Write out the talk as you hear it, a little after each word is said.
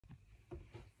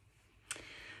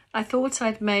I thought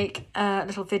I'd make a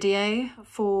little video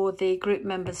for the group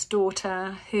member's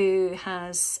daughter who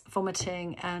has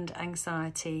vomiting and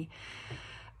anxiety.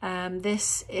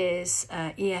 This is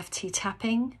EFT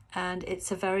tapping, and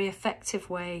it's a very effective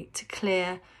way to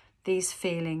clear these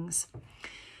feelings.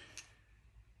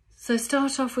 So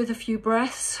start off with a few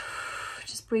breaths.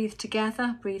 Just breathe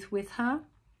together, breathe with her.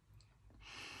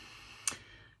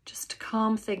 Just to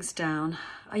calm things down.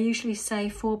 I usually say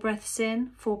 4 breaths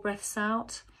in, 4 breaths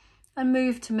out, and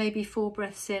move to maybe 4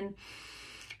 breaths in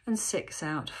and 6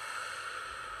 out.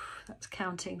 That's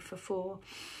counting for 4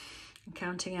 and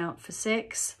counting out for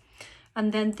 6.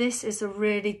 And then this is a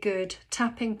really good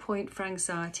tapping point for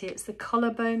anxiety. It's the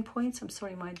collarbone point. I'm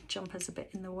sorry, my jumper's a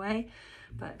bit in the way,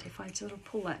 but if I sort of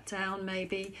pull that down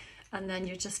maybe, and then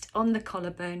you're just on the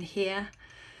collarbone here.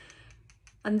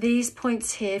 And these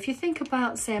points here, if you think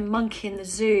about, say, a monkey in the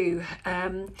zoo,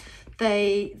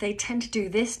 they tend to do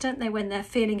this, don't they, when they're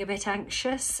feeling a bit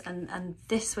anxious, and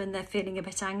this when they're feeling a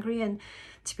bit angry. And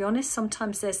to be honest,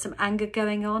 sometimes there's some anger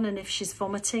going on, and if she's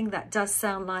vomiting, that does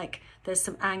sound like there's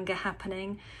some anger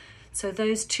happening. So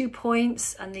those 2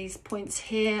 points and these points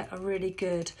here are really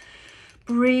good.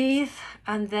 Breathe,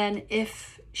 and then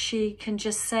if she can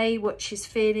just say what she's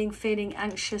feeling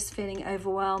anxious, feeling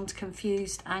overwhelmed,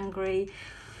 confused, angry,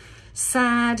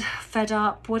 sad, fed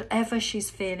up, whatever she's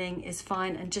feeling is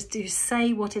fine, and just do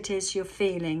say what it is you're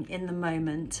feeling in the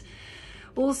moment.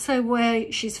 Also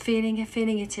where she's feeling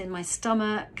it in my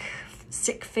stomach,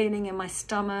 sick feeling in my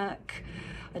stomach,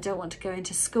 I don't want to go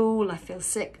into school, I feel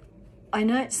sick. I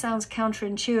know it sounds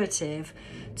counterintuitive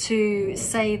to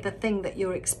say the thing that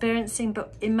you're experiencing,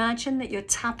 but imagine that you're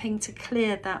tapping to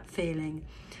clear that feeling.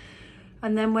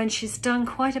 And then when she's done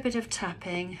quite a bit of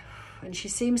tapping and she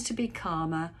seems to be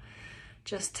calmer,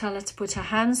 just tell her to put her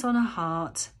hands on her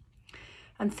heart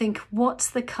and think, what's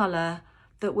the colour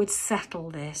that would settle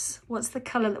this? What's the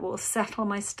colour that will settle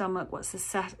my stomach? What's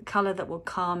the colour that will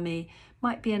calm me?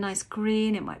 Might be a nice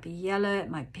green, it might be yellow, it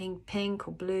might be pink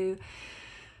or blue.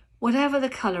 Whatever the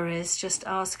colour is, just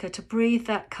ask her to breathe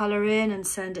that colour in and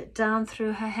send it down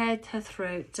through her head, her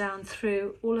throat, down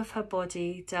through all of her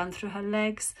body, down through her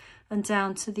legs and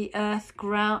down to the earth,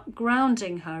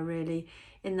 grounding her really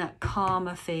in that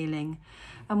calmer feeling.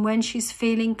 And when she's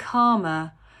feeling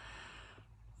calmer,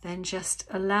 then just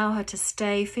allow her to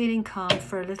stay feeling calm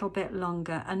for a little bit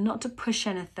longer and not to push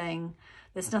anything.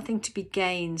 There's nothing to be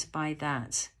gained by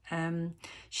that.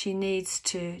 She needs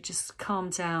to just calm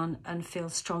down and feel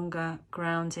stronger,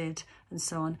 grounded, and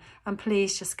so on. And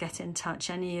please just get in touch,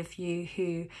 any of you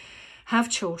who have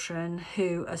children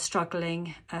who are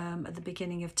struggling at the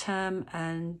beginning of term.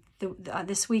 And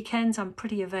this weekend I'm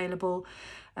pretty available.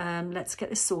 Let's get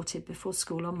this sorted before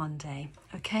school on Monday.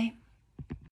 Okay.